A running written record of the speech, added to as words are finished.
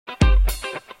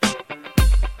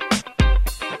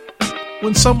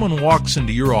When someone walks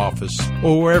into your office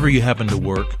or wherever you happen to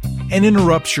work and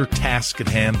interrupts your task at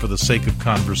hand for the sake of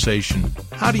conversation,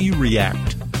 how do you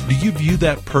react? Do you view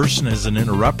that person as an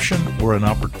interruption or an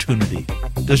opportunity?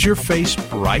 Does your face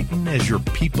brighten as your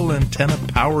people antenna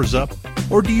powers up,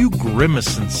 or do you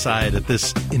grimace inside at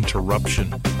this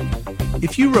interruption?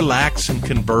 If you relax and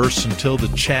converse until the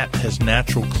chat has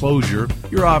natural closure,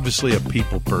 you're obviously a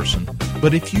people person.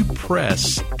 But if you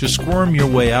press to squirm your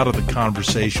way out of the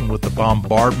conversation with the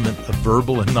bombardment of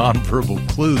verbal and nonverbal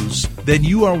clues, then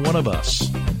you are one of us,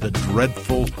 the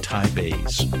dreadful type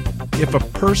A's. If a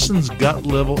person's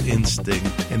gut-level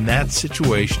instinct in that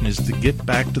situation is to get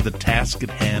back to the task at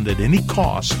hand at any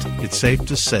cost, it's safe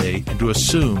to say and to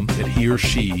assume that he or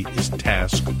she is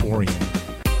task-oriented.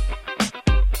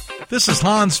 This is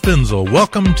Hans Finzel.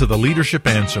 Welcome to the Leadership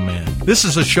Answer Man. This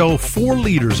is a show for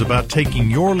leaders about taking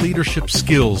your leadership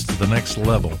skills to the next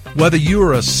level. Whether you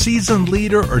are a seasoned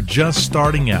leader or just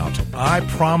starting out, I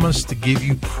promise to give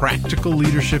you practical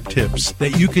leadership tips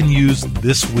that you can use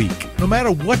this week. No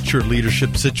matter what your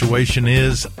leadership situation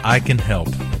is, I can help.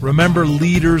 Remember,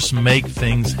 leaders make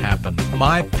things happen.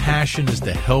 My passion is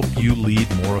to help you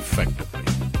lead more effectively.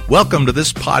 Welcome to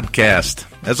this podcast.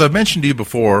 As I've mentioned to you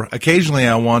before, occasionally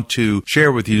I want to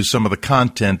share with you some of the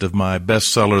content of my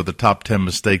bestseller, The Top 10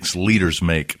 Mistakes Leaders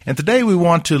Make. And today we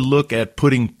want to look at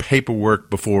putting paperwork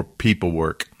before people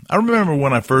work. I remember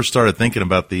when I first started thinking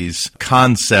about these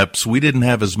concepts, we didn't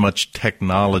have as much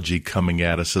technology coming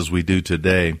at us as we do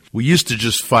today. We used to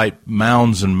just fight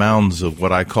mounds and mounds of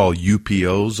what I call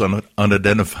UPOs,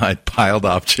 unidentified piled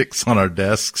objects on our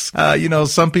desks.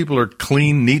 Some people are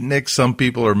clean, neatniks, some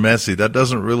people are messy. That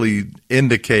doesn't really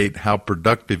indicate how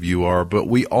productive you are, but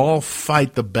we all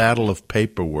fight the battle of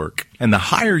paperwork. And the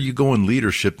higher you go in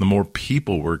leadership, the more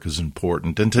people work is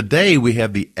important. And today we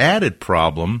have the added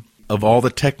problem of all the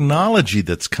technology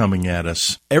that's coming at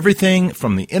us. Everything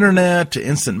from the internet to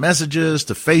instant messages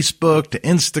to Facebook to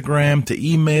Instagram to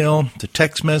email to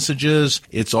text messages,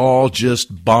 it's all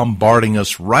just bombarding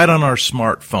us right on our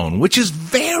smartphone, which is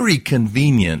very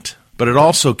convenient, but it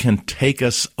also can take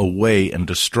us away and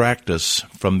distract us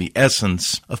from the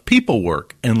essence of people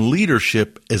work, and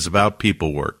leadership is about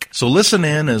people work. So listen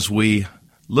in as we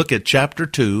look at Chapter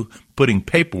 2, Putting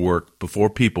Paperwork Before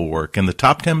People Work, and the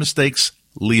top 10 mistakes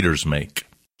leaders make.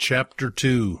 Chapter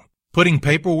 2, Putting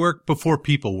Paperwork Before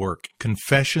People Work,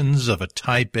 Confessions of a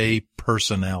Type A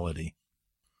Personality.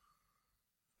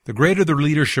 The greater the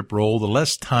leadership role, the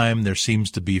less time there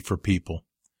seems to be for people.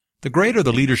 The greater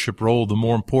the leadership role, the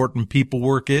more important people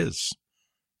work is.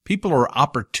 People are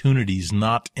opportunities,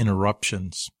 not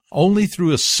interruptions. Only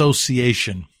through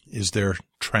association is there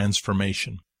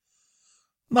transformation.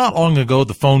 Not long ago,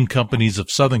 the phone companies of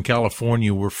Southern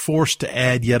California were forced to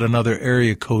add yet another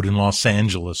area code in Los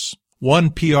Angeles. One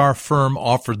PR firm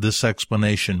offered this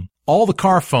explanation. All the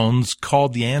car phones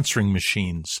called the answering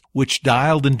machines, which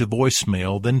dialed into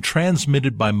voicemail, then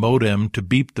transmitted by modem to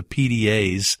beep the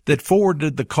PDAs that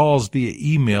forwarded the calls via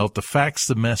email to fax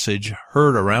the message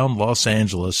heard around Los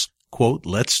Angeles, quote,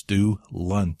 "Let's do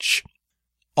lunch."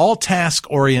 All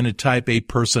task-oriented Type A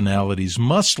personalities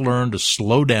must learn to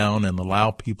slow down and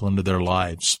allow people into their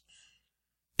lives.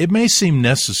 It may seem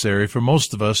necessary for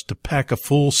most of us to pack a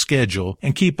full schedule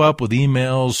and keep up with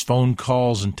emails, phone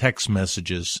calls, and text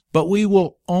messages, but we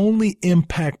will only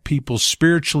impact people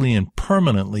spiritually and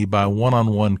permanently by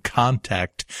one-on-one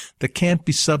contact that can't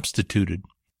be substituted.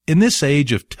 In this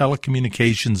age of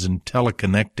telecommunications and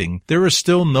teleconnecting, there is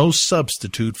still no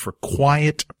substitute for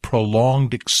quiet,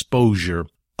 prolonged exposure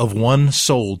of one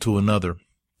soul to another.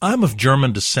 I'm of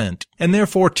German descent and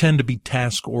therefore tend to be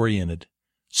task-oriented.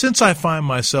 Since I find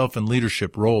myself in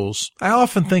leadership roles, I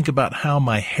often think about how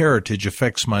my heritage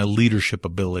affects my leadership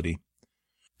ability.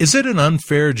 Is it an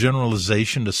unfair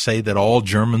generalization to say that all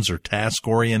Germans are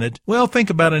task-oriented? Well, think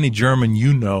about any German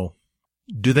you know.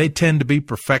 Do they tend to be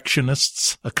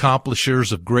perfectionists,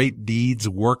 accomplishers of great deeds,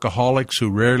 workaholics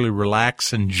who rarely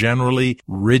relax and generally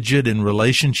rigid in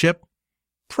relationship?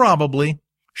 Probably.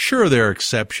 Sure, there are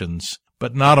exceptions,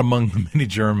 but not among the many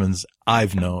Germans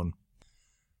I've known.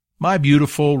 My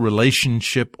beautiful,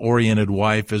 relationship-oriented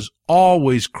wife is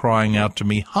always crying out to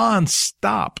me, "Hans,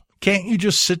 stop. Can't you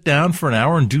just sit down for an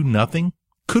hour and do nothing?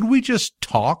 Could we just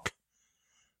talk?"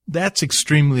 That's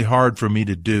extremely hard for me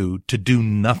to do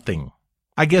nothing.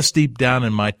 I guess deep down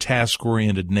in my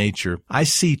task-oriented nature, I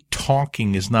see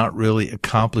talking as not really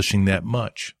accomplishing that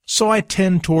much. So I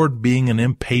tend toward being an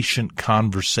impatient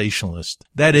conversationalist.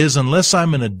 That is, unless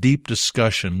I'm in a deep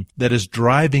discussion that is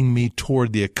driving me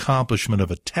toward the accomplishment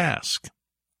of a task.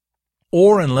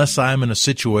 Or unless I'm in a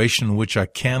situation in which I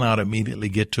cannot immediately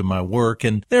get to my work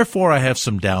and therefore I have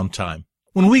some downtime.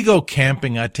 When we go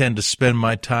camping, I tend to spend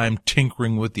my time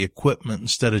tinkering with the equipment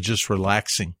instead of just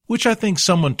relaxing, which I think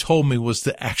someone told me was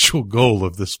the actual goal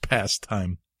of this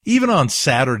pastime. Even on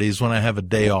Saturdays when I have a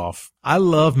day off, I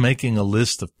love making a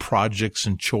list of projects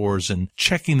and chores and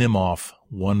checking them off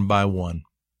one by one.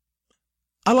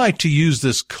 I like to use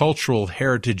this cultural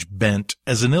heritage bent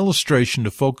as an illustration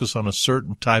to focus on a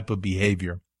certain type of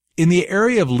behavior. In the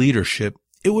area of leadership,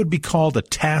 it would be called a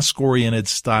task-oriented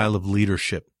style of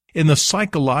leadership. In the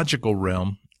psychological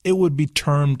realm, it would be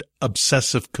termed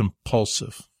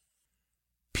obsessive-compulsive.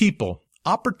 People,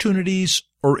 opportunities,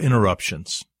 or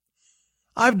interruptions.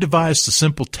 I've devised a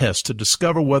simple test to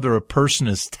discover whether a person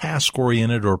is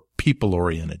task-oriented or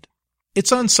people-oriented.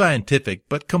 It's unscientific,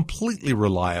 but completely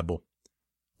reliable.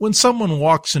 When someone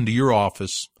walks into your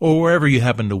office, or wherever you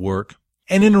happen to work,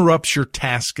 and interrupts your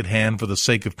task at hand for the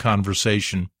sake of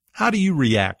conversation, how do you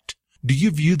react? Do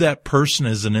you view that person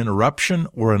as an interruption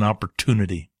or an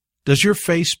opportunity? Does your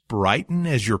face brighten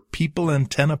as your people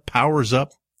antenna powers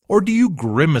up? Or do you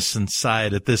grimace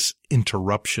inside at this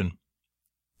interruption?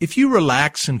 If you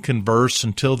relax and converse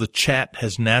until the chat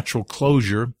has natural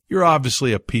closure, you're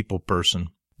obviously a people person.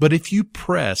 But if you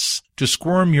press to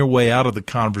squirm your way out of the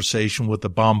conversation with a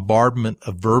bombardment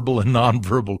of verbal and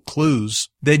nonverbal clues,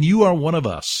 then you are one of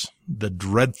us, the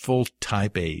dreadful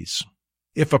type A's.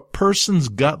 If a person's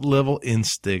gut-level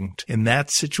instinct in that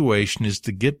situation is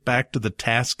to get back to the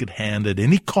task at hand at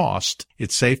any cost,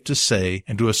 it's safe to say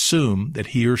and to assume that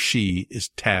he or she is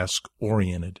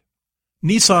task-oriented.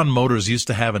 Nissan Motors used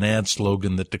to have an ad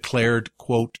slogan that declared,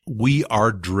 quote, "We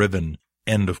are driven,"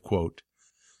 end of quote.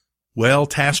 Well,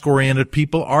 task-oriented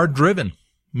people are driven.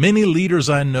 Many leaders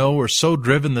I know are so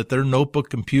driven that their notebook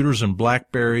computers and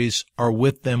BlackBerries are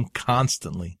with them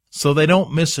constantly, so they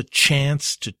don't miss a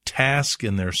chance to task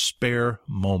in their spare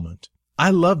moment. I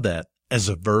love that as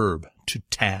a verb, to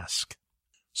task.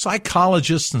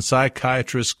 Psychologists and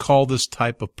psychiatrists call this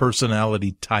type of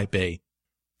personality type A.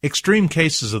 Extreme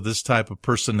cases of this type of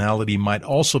personality might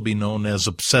also be known as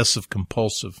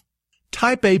obsessive-compulsive.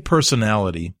 Type A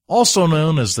personality, also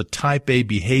known as the Type A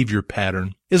behavior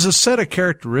pattern, is a set of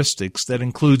characteristics that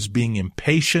includes being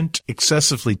impatient,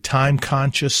 excessively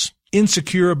time-conscious,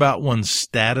 insecure about one's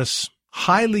status,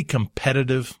 highly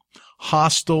competitive,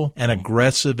 hostile and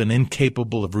aggressive, and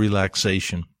incapable of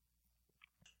relaxation.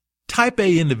 Type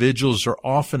A individuals are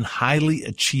often highly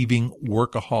achieving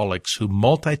workaholics who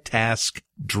multitask,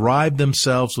 drive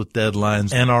themselves with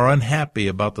deadlines, and are unhappy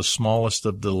about the smallest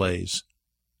of delays.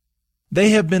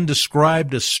 They have been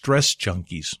described as stress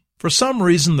junkies. For some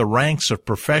reason, the ranks of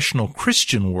professional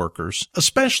Christian workers,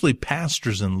 especially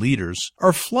pastors and leaders,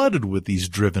 are flooded with these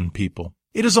driven people.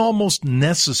 It is almost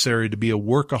necessary to be a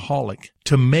workaholic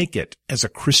to make it as a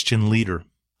Christian leader.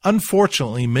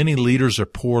 Unfortunately, many leaders are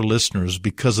poor listeners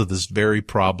because of this very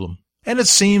problem. And it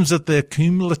seems that the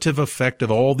cumulative effect of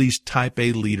all these Type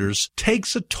A leaders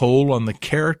takes a toll on the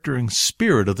character and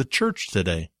spirit of the church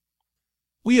today.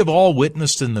 We have all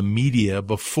witnessed in the media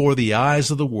before the eyes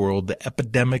of the world the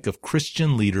epidemic of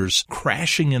Christian leaders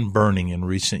crashing and burning in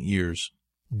recent years.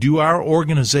 Do our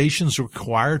organizations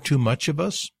require too much of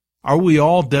us? Are we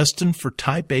all destined for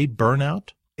Type A burnout?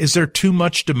 Is there too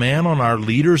much demand on our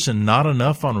leaders and not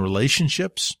enough on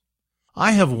relationships?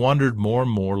 I have wondered more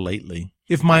and more lately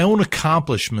if my own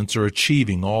accomplishments are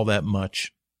achieving all that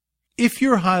much. If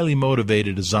you're highly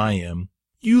motivated as I am,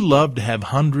 you love to have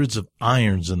hundreds of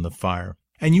irons in the fire.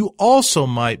 And you also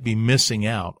might be missing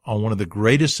out on one of the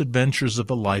greatest adventures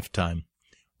of a lifetime,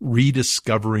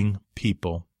 rediscovering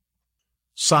people.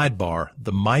 Sidebar,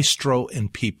 the maestro in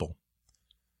people.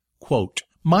 Quote,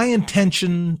 "My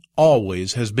intention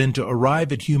always has been to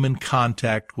arrive at human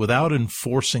contact without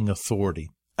enforcing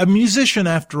authority. A musician,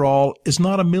 after all, is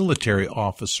not a military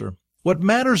officer. What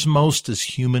matters most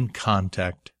is human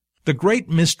contact. The great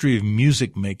mystery of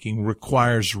music making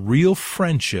requires real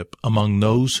friendship among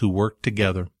those who work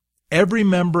together. Every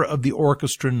member of the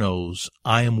orchestra knows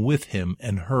I am with him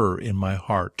and her in my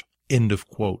heart." End of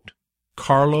quote.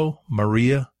 Carlo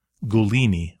Maria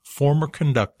Giulini, former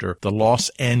conductor of the Los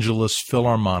Angeles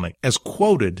Philharmonic, as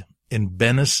quoted in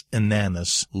Bennis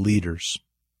Ananus Leaders.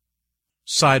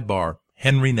 Sidebar,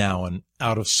 Henry Nouwen,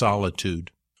 Out of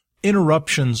Solitude.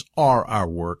 Interruptions are our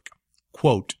work.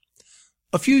 Quote,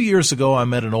 "A few years ago I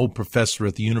met an old professor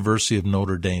at the University of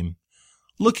Notre Dame.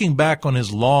 Looking back on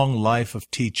his long life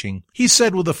of teaching, he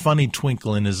said with a funny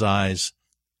twinkle in his eyes,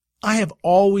 'I have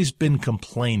always been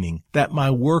complaining that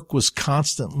my work was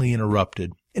constantly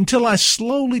interrupted, until I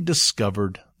slowly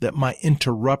discovered that my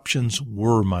interruptions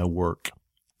were my work.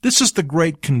 This is the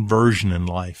great conversion in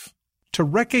life. to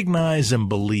recognize and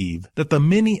believe that the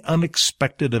many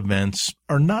unexpected events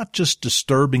are not just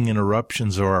disturbing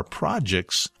interruptions of our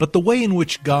projects, but the way in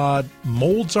which God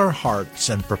molds our hearts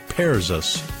and prepares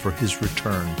us for His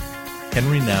return.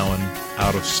 Henry Nouwen,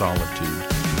 Out of Solitude.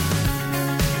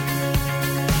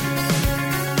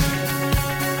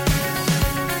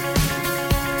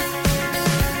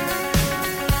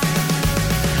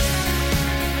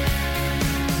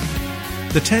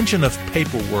 The tension of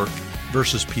paperwork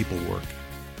versus people work.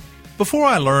 Before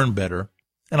I learned better,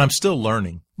 and I'm still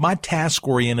learning, my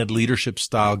task-oriented leadership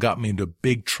style got me into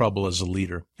big trouble as a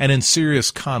leader and in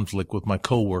serious conflict with my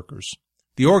coworkers.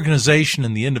 The organization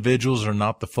and the individuals are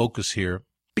not the focus here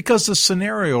because the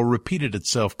scenario repeated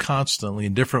itself constantly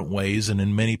in different ways and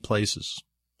in many places.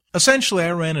 Essentially,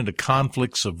 I ran into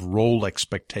conflicts of role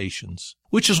expectations,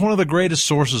 which is one of the greatest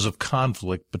sources of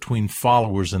conflict between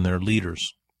followers and their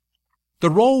leaders. The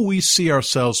role we see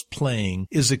ourselves playing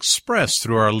is expressed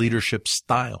through our leadership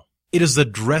style. It is the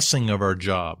dressing of our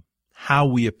job, how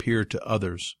we appear to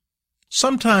others.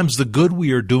 Sometimes the good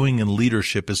we are doing in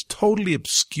leadership is totally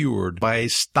obscured by a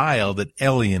style that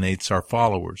alienates our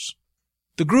followers.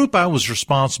 The group I was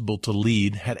responsible to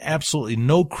lead had absolutely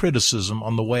no criticism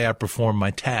on the way I performed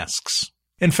my tasks.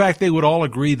 In fact, they would all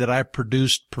agree that I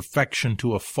produced perfection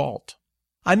to a fault.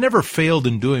 I never failed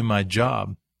in doing my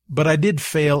job, but I did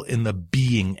fail in the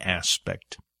being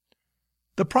aspect.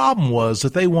 The problem was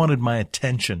that they wanted my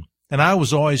attention, and I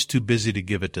was always too busy to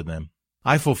give it to them.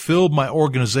 I fulfilled my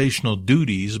organizational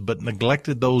duties, but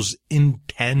neglected those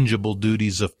intangible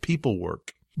duties of people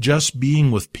work, just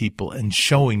being with people and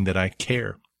showing that I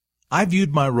care. I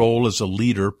viewed my role as a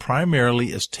leader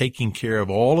primarily as taking care of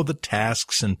all of the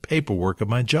tasks and paperwork of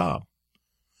my job.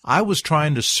 I was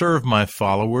trying to serve my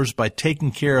followers by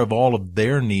taking care of all of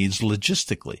their needs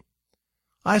logistically.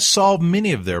 I solved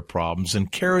many of their problems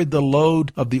and carried the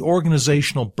load of the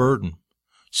organizational burden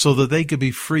so that they could be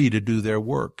free to do their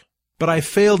work. But I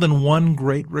failed in one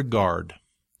great regard,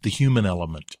 the human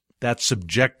element, that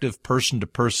subjective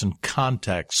person-to-person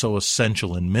contact so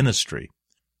essential in ministry.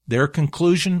 Their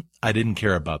conclusion, I didn't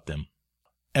care about them.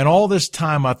 And all this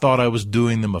time I thought I was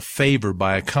doing them a favor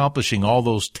by accomplishing all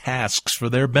those tasks for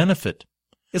their benefit.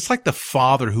 It's like the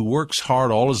father who works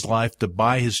hard all his life to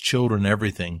buy his children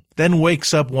everything, then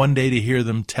wakes up one day to hear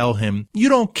them tell him, "You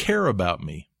don't care about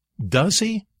me." Does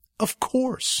he? Of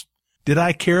course. Did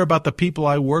I care about the people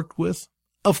I worked with?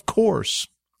 Of course.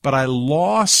 But I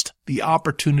lost the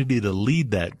opportunity to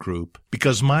lead that group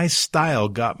because my style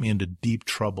got me into deep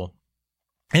trouble.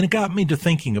 And it got me to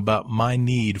thinking about my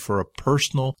need for a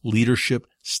personal leadership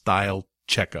style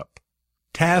checkup.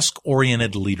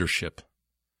 Task-oriented leadership.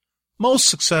 Most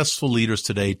successful leaders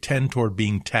today tend toward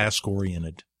being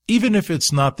task-oriented. Even if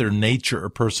it's not their nature or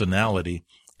personality,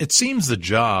 it seems the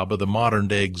job of the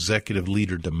modern-day executive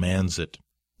leader demands it.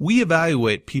 We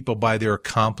evaluate people by their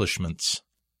accomplishments.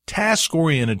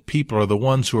 Task-oriented people are the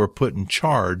ones who are put in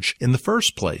charge in the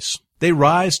first place. They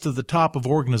rise to the top of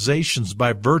organizations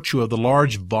by virtue of the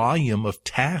large volume of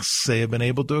tasks they have been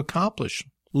able to accomplish.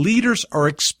 Leaders are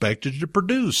expected to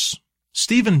produce.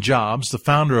 Steve Jobs, the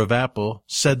founder of Apple,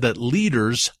 said that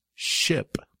leaders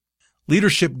ship.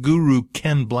 Leadership guru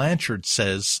Ken Blanchard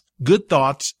says, "Good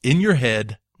thoughts in your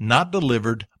head, not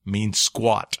delivered, means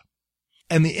squat."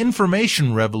 And the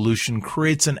information revolution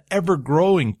creates an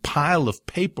ever-growing pile of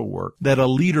paperwork that a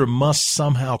leader must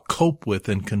somehow cope with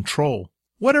and control.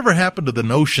 Whatever happened to the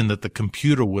notion that the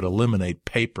computer would eliminate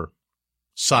paper?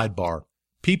 Sidebar.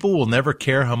 People will never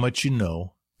care how much you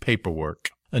know,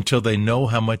 paperwork, until they know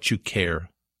how much you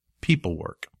care, people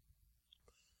work.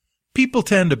 People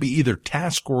tend to be either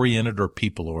task-oriented or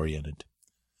people-oriented.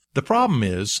 The problem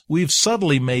is, we've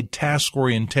subtly made task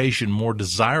orientation more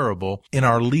desirable in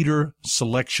our leader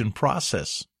selection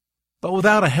process. But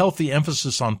without a healthy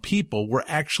emphasis on people, we're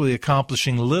actually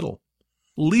accomplishing little.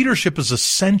 Leadership is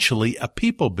essentially a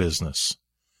people business.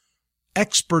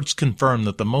 Experts confirm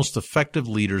that the most effective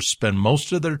leaders spend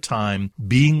most of their time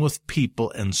being with people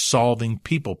and solving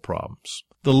people problems.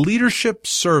 The leadership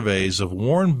surveys of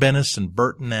Warren Bennis and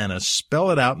Burton Annis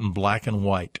spell it out in black and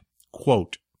white.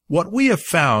 Quote, "What we have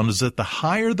found is that the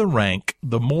higher the rank,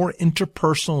 the more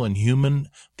interpersonal and human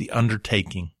the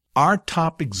undertaking. Our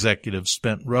top executives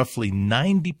spent roughly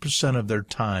 90% of their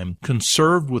time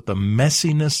conserved with the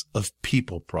messiness of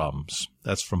people problems."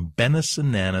 That's from Bennis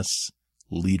and Annis,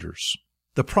 leaders.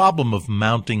 The problem of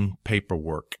mounting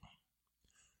paperwork.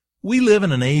 We live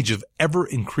in an age of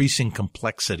ever-increasing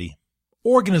complexity.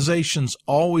 Organizations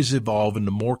always evolve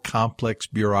into more complex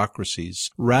bureaucracies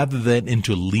rather than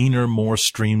into leaner, more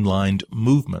streamlined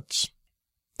movements.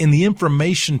 In the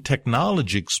information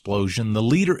technology explosion, the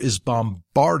leader is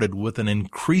bombarded with an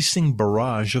increasing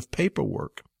barrage of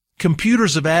paperwork.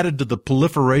 Computers have added to the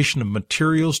proliferation of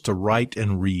materials to write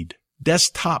and read.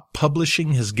 Desktop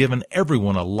publishing has given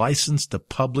everyone a license to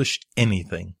publish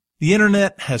anything. The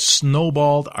Internet has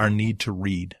snowballed our need to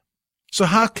read. So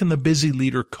how can the busy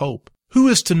leader cope? Who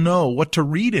is to know what to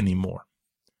read anymore?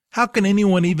 How can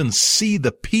anyone even see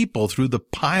the people through the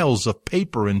piles of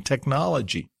paper and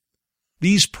technology?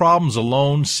 These problems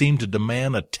alone seem to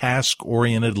demand a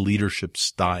task-oriented leadership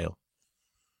style.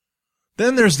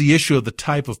 Then there's the issue of the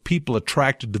type of people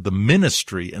attracted to the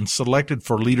ministry and selected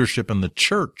for leadership in the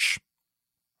church.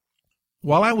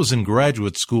 While I was in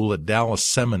graduate school at Dallas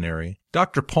Seminary,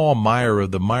 Dr. Paul Meyer of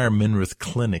the Meyer-Menrith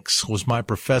Clinics was my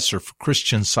professor for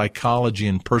Christian psychology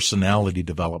and personality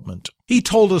development. He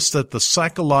told us that the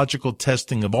psychological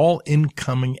testing of all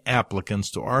incoming applicants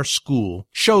to our school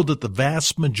showed that the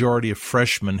vast majority of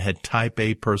freshmen had type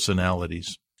A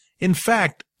personalities. In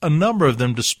fact, a number of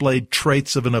them displayed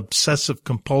traits of an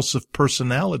obsessive-compulsive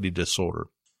personality disorder.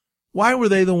 Why were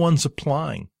they the ones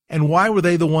applying? And why were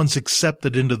they the ones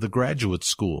accepted into the graduate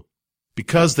school?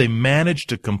 Because they managed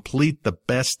to complete the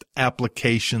best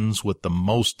applications with the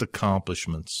most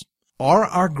accomplishments. Are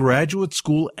our graduate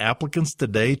school applicants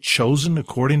today chosen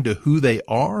according to who they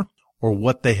are or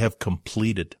what they have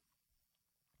completed?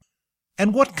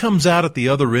 And what comes out at the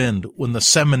other end when the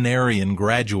seminarian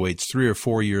graduates 3 or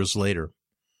 4 years later?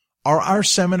 Are our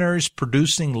seminaries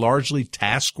producing largely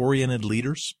task-oriented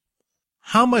leaders?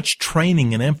 How much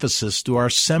training and emphasis do our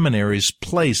seminaries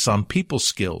place on people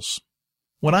skills?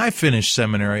 When I finished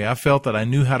seminary, I felt that I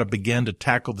knew how to begin to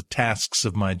tackle the tasks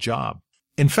of my job.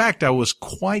 In fact, I was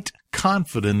quite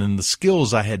confident in the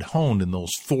skills I had honed in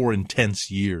those 4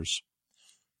 intense years.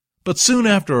 But soon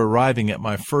after arriving at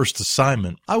my first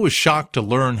assignment, I was shocked to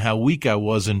learn how weak I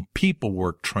was in people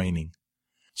work training.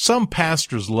 Some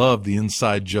pastors love the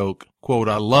inside joke, quote,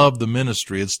 "I love the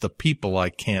ministry, it's the people I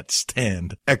can't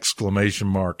stand," exclamation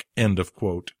mark, end of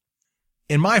quote.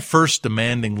 In my first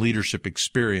demanding leadership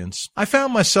experience, I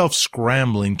found myself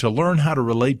scrambling to learn how to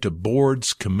relate to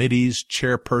boards, committees,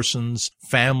 chairpersons,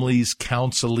 families,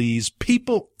 counselees,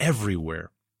 people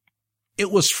everywhere.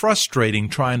 It was frustrating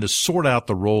trying to sort out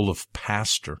the role of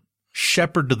pastor,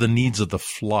 shepherd to the needs of the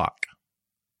flock,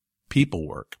 people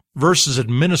work, versus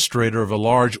administrator of a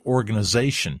large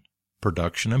organization,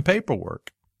 production and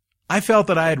paperwork. I felt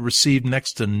that I had received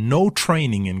next to no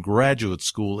training in graduate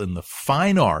school in the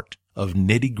fine art of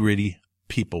nitty-gritty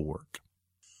people work.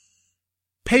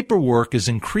 Paperwork is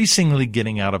increasingly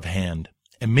getting out of hand,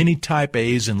 and many type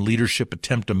A's in leadership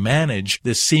attempt to manage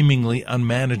this seemingly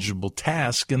unmanageable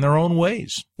task in their own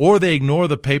ways. Or they ignore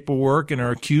the paperwork and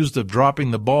are accused of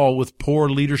dropping the ball with poor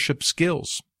leadership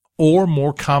skills. Or,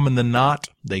 more common than not,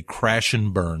 they crash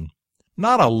and burn.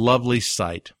 Not a lovely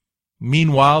sight.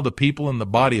 Meanwhile, the people in the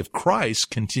body of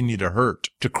Christ continue to hurt,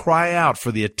 to cry out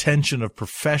for the attention of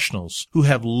professionals who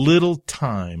have little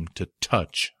time to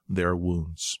touch their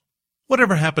wounds.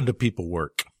 Whatever happened to people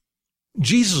work?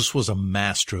 Jesus was a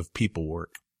master of people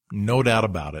work, no doubt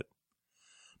about it.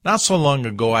 Not so long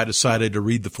ago, I decided to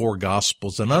read the 4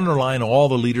 Gospels and underline all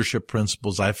the leadership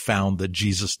principles I found that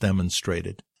Jesus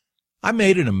demonstrated. I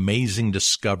made an amazing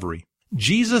discovery.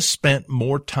 Jesus spent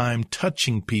more time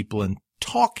touching people and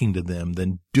talking to them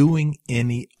than doing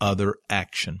any other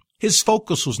action. His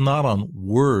focus was not on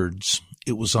words,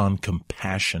 it was on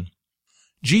compassion.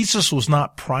 Jesus was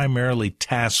not primarily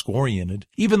task-oriented,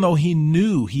 even though he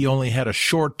knew he only had a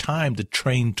short time to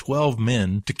train 12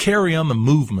 men to carry on the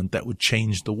movement that would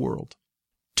change the world.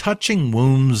 Touching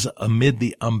wounds amid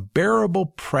the unbearable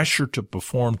pressure to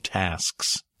perform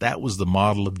tasks, that was the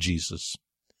model of Jesus.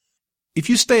 If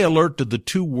you stay alert to the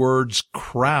 2 words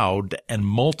crowd and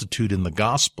multitude in the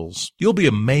Gospels, you'll be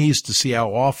amazed to see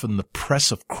how often the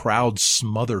press of crowds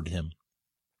smothered him.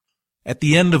 At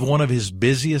the end of one of his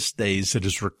busiest days, it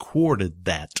is recorded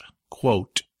that,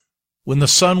 quote, "When the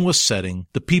sun was setting,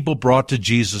 the people brought to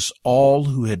Jesus all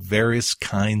who had various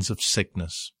kinds of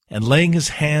sickness, and laying his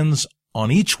hands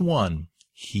on each one,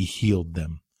 he healed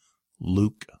them."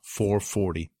 Luke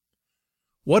 4:40.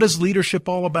 What is leadership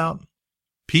all about?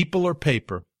 People or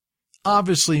paper?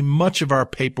 Obviously, much of our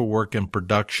paperwork and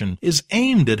production is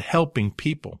aimed at helping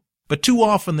people. But too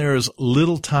often there is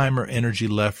little time or energy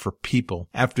left for people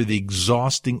after the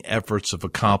exhausting efforts of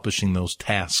accomplishing those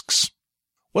tasks.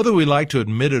 Whether we like to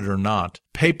admit it or not,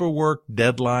 paperwork,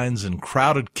 deadlines, and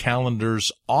crowded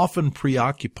calendars often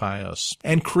preoccupy us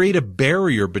and create a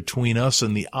barrier between us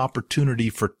and the opportunity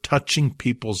for touching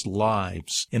people's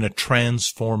lives in a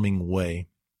transforming way.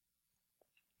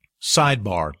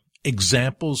 Sidebar: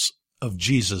 examples of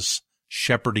Jesus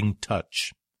shepherding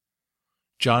touch.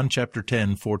 John chapter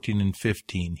 10, 14 and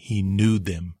 15, he knew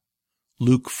them.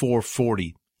 Luke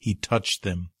 4:40, he touched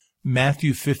them.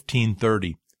 Matthew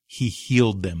 15:30, he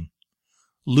healed them.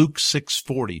 Luke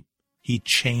 6:40, he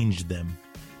changed them.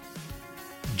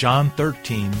 John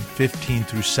 13, 15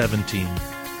 through 17,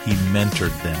 he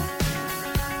mentored them.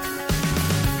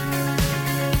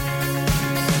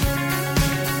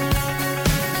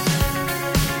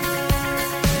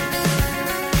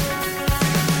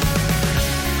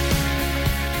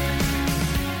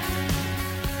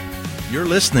 You're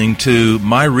listening to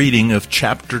my reading of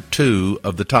Chapter 2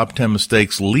 of the Top 10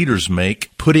 Mistakes Leaders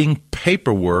Make, putting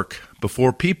paperwork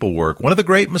before people work. One of the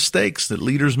great mistakes that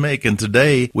leaders make. And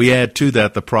today we add to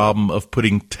that the problem of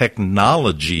putting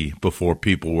technology before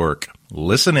people work.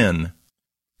 Listen in.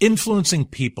 Influencing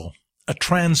people, a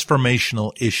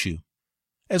transformational issue.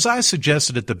 As I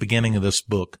suggested at the beginning of this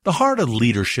book, the heart of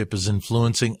leadership is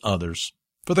influencing others.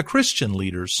 For the Christian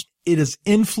leaders, it is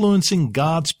influencing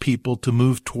God's people to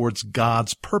move towards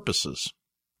God's purposes.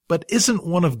 But isn't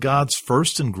one of God's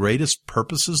first and greatest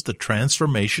purposes the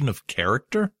transformation of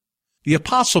character? The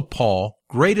Apostle Paul,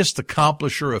 greatest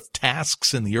accomplisher of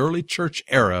tasks in the early church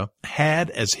era, had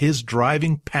as his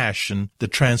driving passion the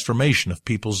transformation of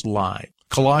people's lives.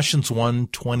 Colossians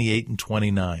 1:28 and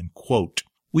 29, quote,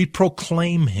 "We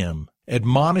proclaim him,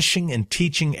 admonishing and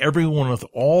teaching everyone with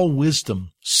all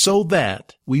wisdom, so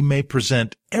that we may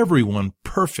present everyone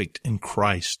perfect in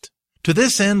Christ. To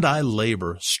this end I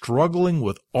labor, struggling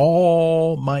with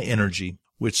all my energy,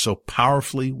 which so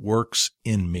powerfully works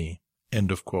in me."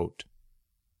 End of quote.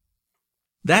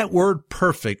 That word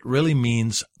perfect really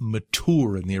means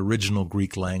mature in the original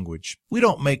Greek language. We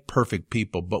don't make perfect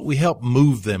people, but we help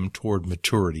move them toward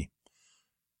maturity.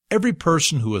 Every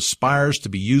person who aspires to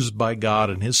be used by God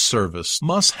in His service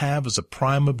must have as a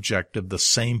prime objective the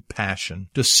same passion,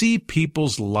 to see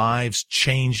people's lives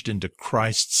changed into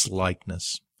Christ's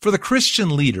likeness. For the Christian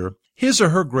leader, his or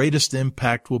her greatest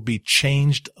impact will be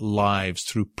changed lives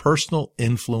through personal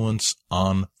influence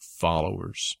on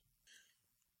followers.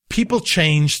 People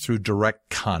change through direct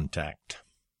contact.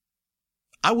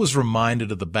 I was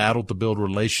reminded of the battle to build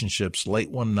relationships late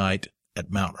one night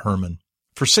at Mount Hermon.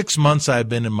 For 6 months I had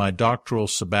been in my doctoral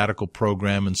sabbatical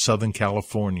program in Southern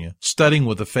California, studying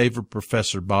with a favorite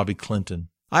professor, Bobby Clinton.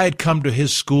 I had come to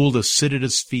his school to sit at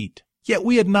his feet, yet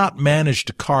we had not managed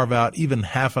to carve out even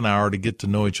half an hour to get to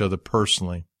know each other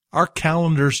personally. Our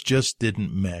calendars just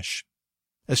didn't mesh.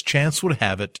 As chance would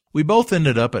have it, we both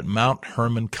ended up at Mount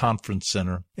Hermon Conference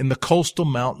Center in the coastal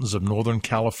mountains of Northern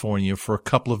California for a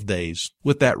couple of days,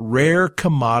 with that rare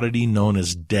commodity known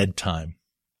as dead time.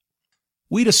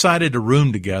 We decided to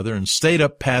room together and stayed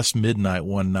up past midnight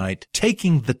one night,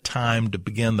 taking the time to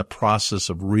begin the process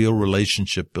of real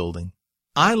relationship building.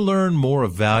 I learned more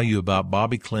of value about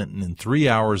Bobby Clinton in 3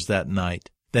 hours that night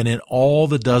than in all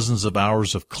the dozens of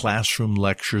hours of classroom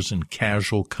lectures and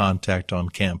casual contact on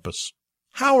campus.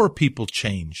 How are people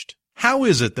changed? How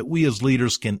is it that we as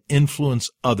leaders can influence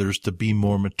others to be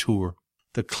more mature?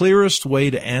 The clearest way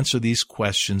to answer these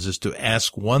questions is to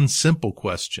ask one simple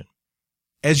question.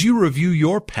 As you review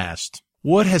your past,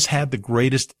 what has had the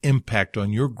greatest impact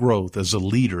on your growth as a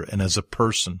leader and as a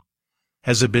person?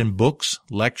 Has it been books,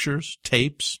 lectures,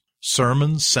 tapes,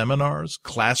 sermons, seminars,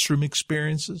 classroom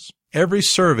experiences? Every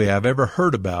survey I've ever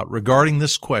heard about regarding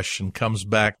this question comes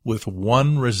back with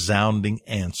one resounding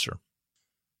answer.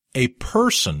 A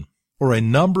person or a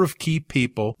number of key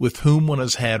people with whom one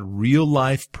has had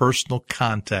real-life personal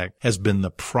contact has been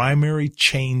the primary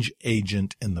change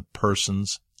agent in the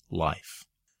person's life.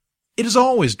 It is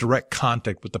always direct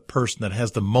contact with the person that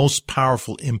has the most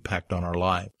powerful impact on our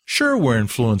life. Sure, we're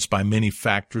influenced by many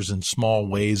factors in small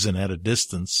ways and at a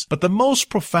distance, but the most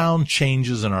profound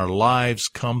changes in our lives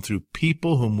come through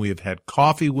people whom we have had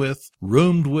coffee with,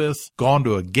 roomed with, gone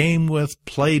to a game with,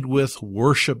 played with,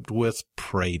 worshiped with,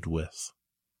 prayed with.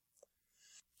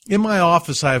 In my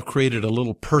office, I have created a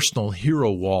little personal hero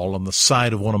wall on the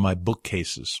side of one of my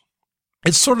bookcases.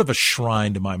 It's sort of a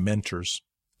shrine to my mentors.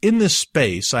 In this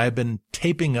space, I have been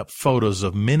taping up photos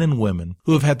of men and women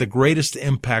who have had the greatest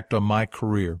impact on my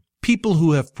career, people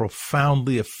who have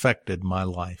profoundly affected my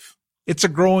life. It's a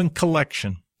growing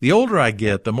collection. The older I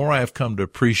get, the more I have come to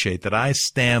appreciate that I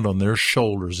stand on their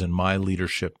shoulders in my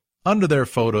leadership. Under their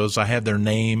photos, I have their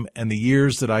name and the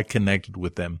years that I connected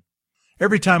with them.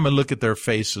 Every time I look at their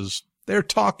faces, they're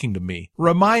talking to me,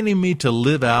 reminding me to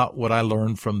live out what I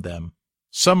learned from them.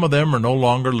 Some of them are no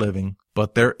longer living,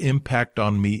 but their impact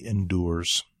on me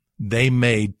endures. They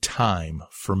made time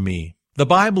for me. The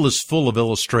Bible is full of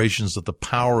illustrations of the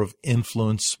power of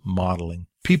influence modeling,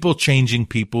 people changing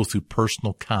people through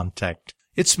personal contact.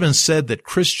 It's been said that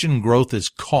Christian growth is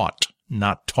caught,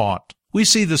 not taught. We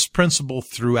see this principle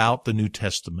throughout the New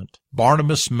Testament.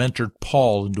 Barnabas mentored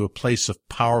Paul into a place of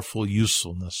powerful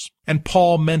usefulness, and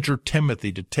Paul mentored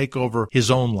Timothy to take over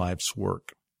his own life's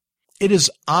work. It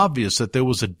is obvious that there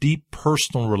was a deep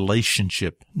personal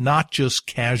relationship, not just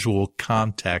casual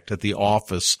contact at the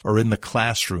office or in the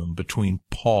classroom between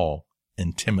Paul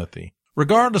and Timothy.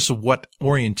 Regardless of what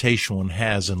orientation one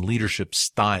has in leadership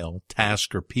style,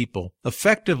 task, or people,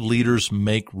 effective leaders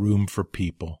make room for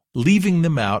people. Leaving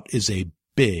them out is a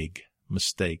big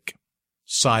mistake.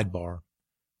 Sidebar.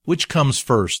 Which comes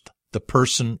first, the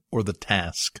person or the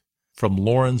task? From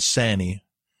Lauren Sani,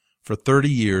 for 30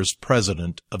 years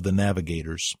president of the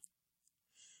Navigators.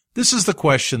 This is the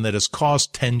question that has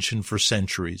caused tension for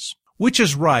centuries. Which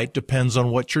is right depends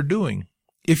on what you're doing.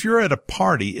 If you're at a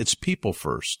party, it's people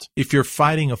first. If you're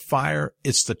fighting a fire,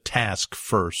 it's the task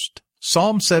first.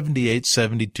 Psalm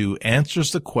 78:72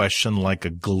 answers the question like a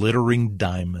glittering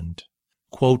diamond.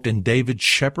 Quote, "And David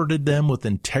shepherded them with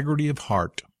integrity of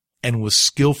heart, and with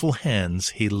skillful hands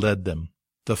he led them."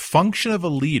 The function of a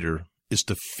leader is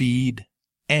to feed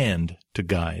and to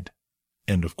guide.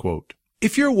 End of quote.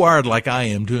 If you're wired like I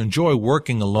am to enjoy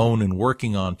working alone and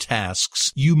working on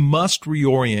tasks, you must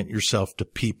reorient yourself to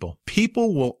people.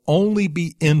 People will only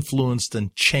be influenced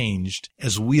and changed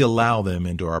as we allow them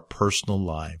into our personal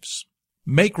lives.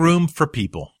 Make room for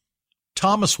people.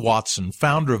 Thomas Watson,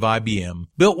 founder of IBM,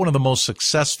 built one of the most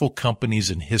successful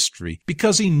companies in history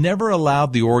because he never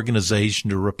allowed the organization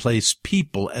to replace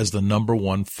people as the number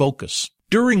one focus.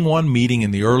 During one meeting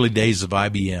in the early days of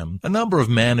IBM, a number of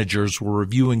managers were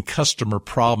reviewing customer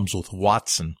problems with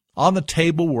Watson. On the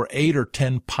table were 8 or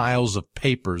 10 piles of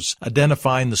papers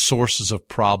identifying the sources of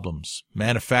problems,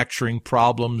 manufacturing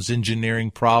problems,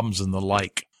 engineering problems, and the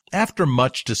like. After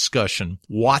much discussion,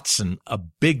 Watson, a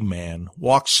big man,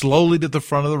 walked slowly to the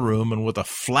front of the room and with a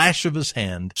flash of his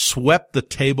hand swept the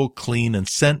table clean and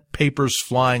sent papers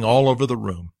flying all over the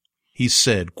room. He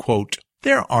said, quote,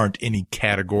 "There aren't any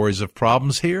categories of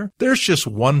problems here. There's just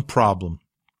one problem.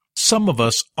 Some of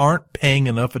us aren't paying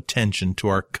enough attention to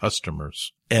our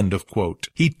customers." End of quote.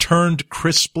 He turned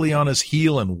crisply on his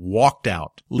heel and walked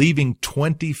out, leaving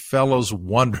 20 fellows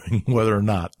wondering whether or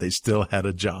not they still had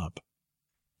a job.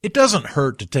 It doesn't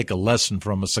hurt to take a lesson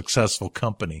from a successful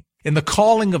company. In the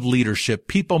calling of leadership,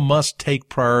 people must take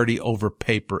priority over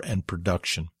paper and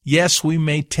production. Yes, we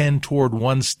may tend toward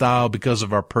one style because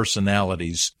of our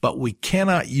personalities, but we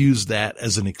cannot use that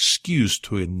as an excuse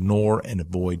to ignore and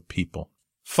avoid people.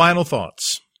 Final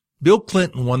thoughts. Bill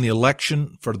Clinton won the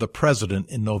election for the president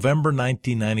in November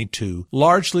 1992,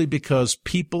 largely because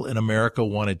people in America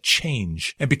wanted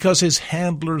change and because his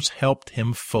handlers helped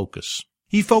him focus.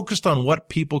 He focused on what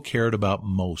people cared about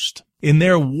most. In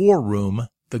their war room,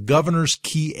 the governor's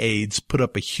key aides put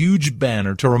up a huge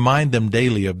banner to remind them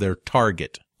daily of their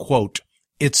target. Quote,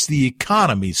 "It's the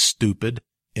economy, stupid."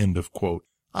 End of quote.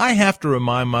 I have to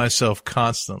remind myself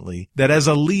constantly that as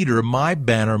a leader, my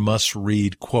banner must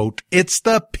read, quote, "It's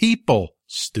the people,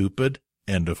 stupid."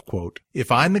 End of quote.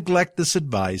 If I neglect this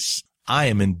advice, I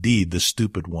am indeed the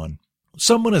stupid one.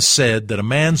 Someone has said that a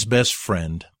man's best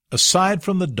friend, aside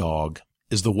from the dog,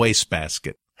 is the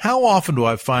wastebasket. How often do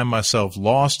I find myself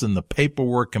lost in the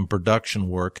paperwork and production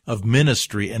work of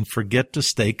ministry and forget to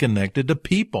stay connected to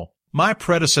people? My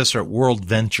predecessor at World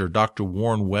Venture, Dr.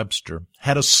 Warren Webster,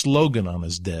 had a slogan on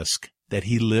his desk that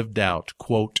he lived out,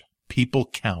 quote, "People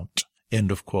count," end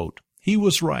of quote. He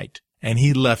was right, and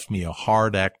he left me a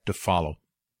hard act to follow.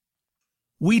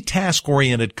 We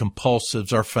task-oriented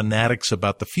compulsives are fanatics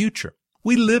about the future.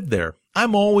 We live there.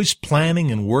 I'm always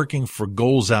planning and working for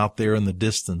goals out there in the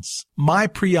distance. My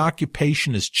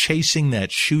preoccupation is chasing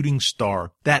that shooting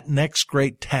star, that next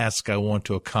great task I want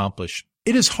to accomplish.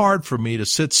 It is hard for me to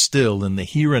sit still in the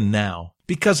here and now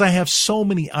because I have so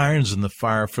many irons in the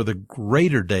fire for the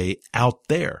greater day out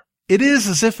there. It is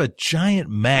as if a giant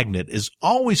magnet is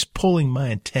always pulling my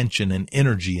attention and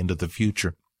energy into the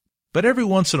future. But every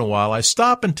once in a while, I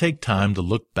stop and take time to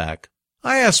look back.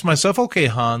 I ask myself, okay,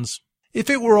 Hans, if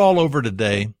it were all over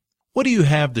today, what do you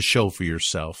have to show for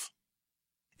yourself?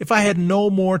 If I had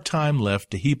no more time left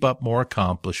to heap up more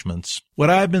accomplishments, would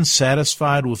I have been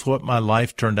satisfied with what my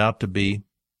life turned out to be?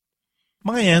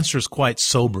 My answer is quite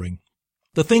sobering.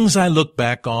 The things I look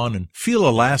back on and feel a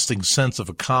lasting sense of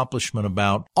accomplishment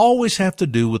about always have to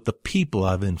do with the people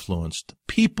I've influenced,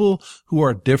 people who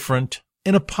are different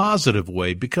in a positive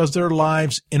way because their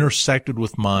lives intersected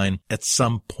with mine at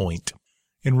some point.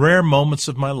 In rare moments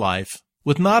of my life,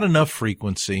 with not enough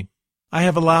frequency, I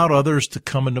have allowed others to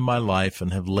come into my life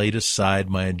and have laid aside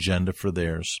my agenda for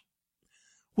theirs.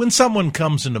 When someone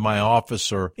comes into my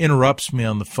office or interrupts me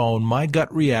on the phone, my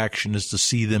gut reaction is to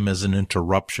see them as an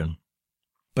interruption.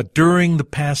 But during the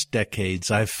past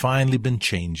decades, I've finally been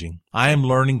changing. I am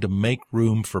learning to make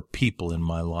room for people in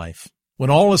my life. When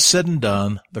all is said and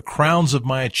done, the crowns of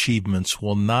my achievements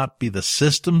will not be the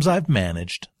systems I've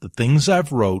managed, the things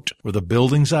I've wrote, or the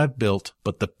buildings I've built,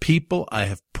 but the people I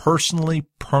have personally,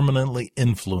 permanently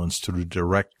influenced through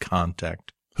direct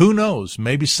contact. Who knows,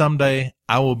 maybe someday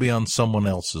I will be on someone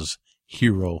else's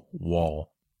hero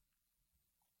wall.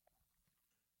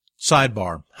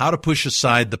 Sidebar: how to push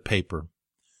aside the paper.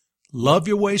 Love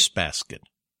your wastebasket.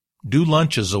 Do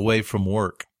lunches away from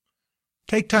work.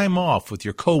 Take time off with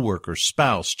your coworkers,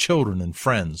 spouse, children, and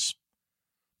friends.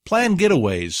 Plan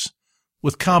getaways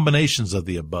with combinations of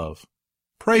the above.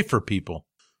 Pray for people.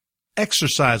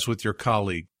 Exercise with your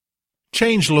colleague.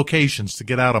 Change locations to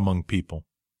get out among people.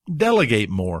 Delegate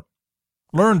more.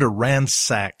 Learn to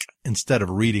ransack instead of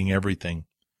reading everything.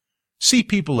 See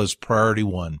people as priority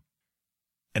one.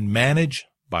 And manage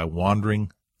by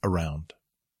wandering around.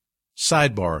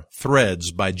 Sidebar: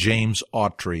 Threads by James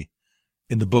Autry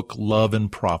in the book Love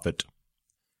and Profit.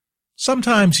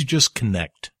 Sometimes you just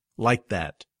connect, like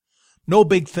that. No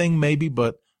big thing maybe,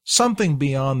 but something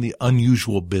beyond the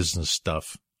unusual business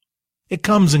stuff. It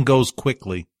comes and goes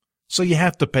quickly, so you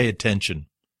have to pay attention.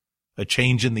 A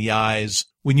change in the eyes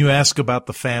when you ask about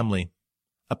the family.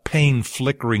 A pain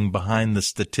flickering behind the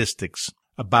statistics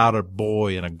about a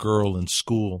boy and a girl in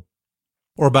school.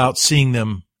 Or about seeing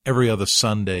them every other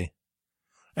Sunday.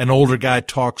 An older guy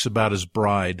talks about his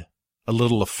bride, a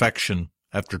little affection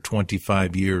after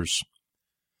 25 years.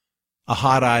 A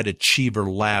hot-eyed achiever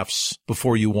laughs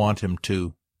before you want him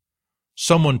to.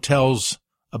 Someone tells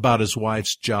about his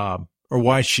wife's job or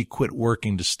why she quit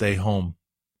working to stay home.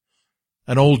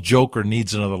 An old joker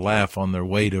needs another laugh on their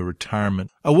way to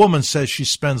retirement. A woman says she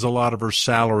spends a lot of her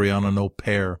salary on an au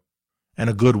pair, and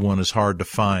a good one is hard to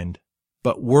find.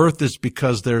 But worth is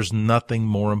because there's nothing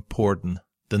more important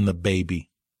than the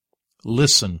baby.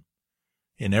 Listen.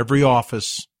 In every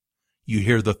office, you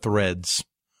hear the threads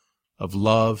of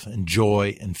love and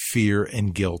joy and fear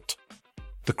and guilt,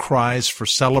 the cries for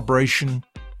celebration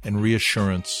and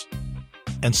reassurance.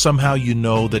 And somehow you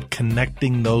know that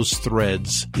connecting those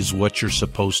threads is what you're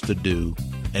supposed to do,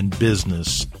 and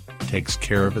business takes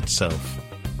care of itself.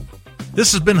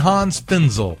 This has been Hans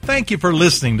Finzel. Thank you for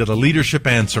listening to the Leadership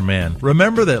Answer Man.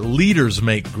 Remember that leaders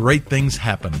make great things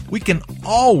happen. We can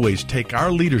always take our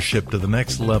leadership to the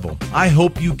next level. I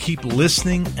hope you keep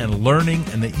listening and learning,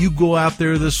 and that you go out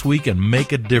there this week and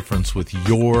make a difference with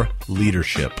your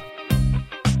leadership.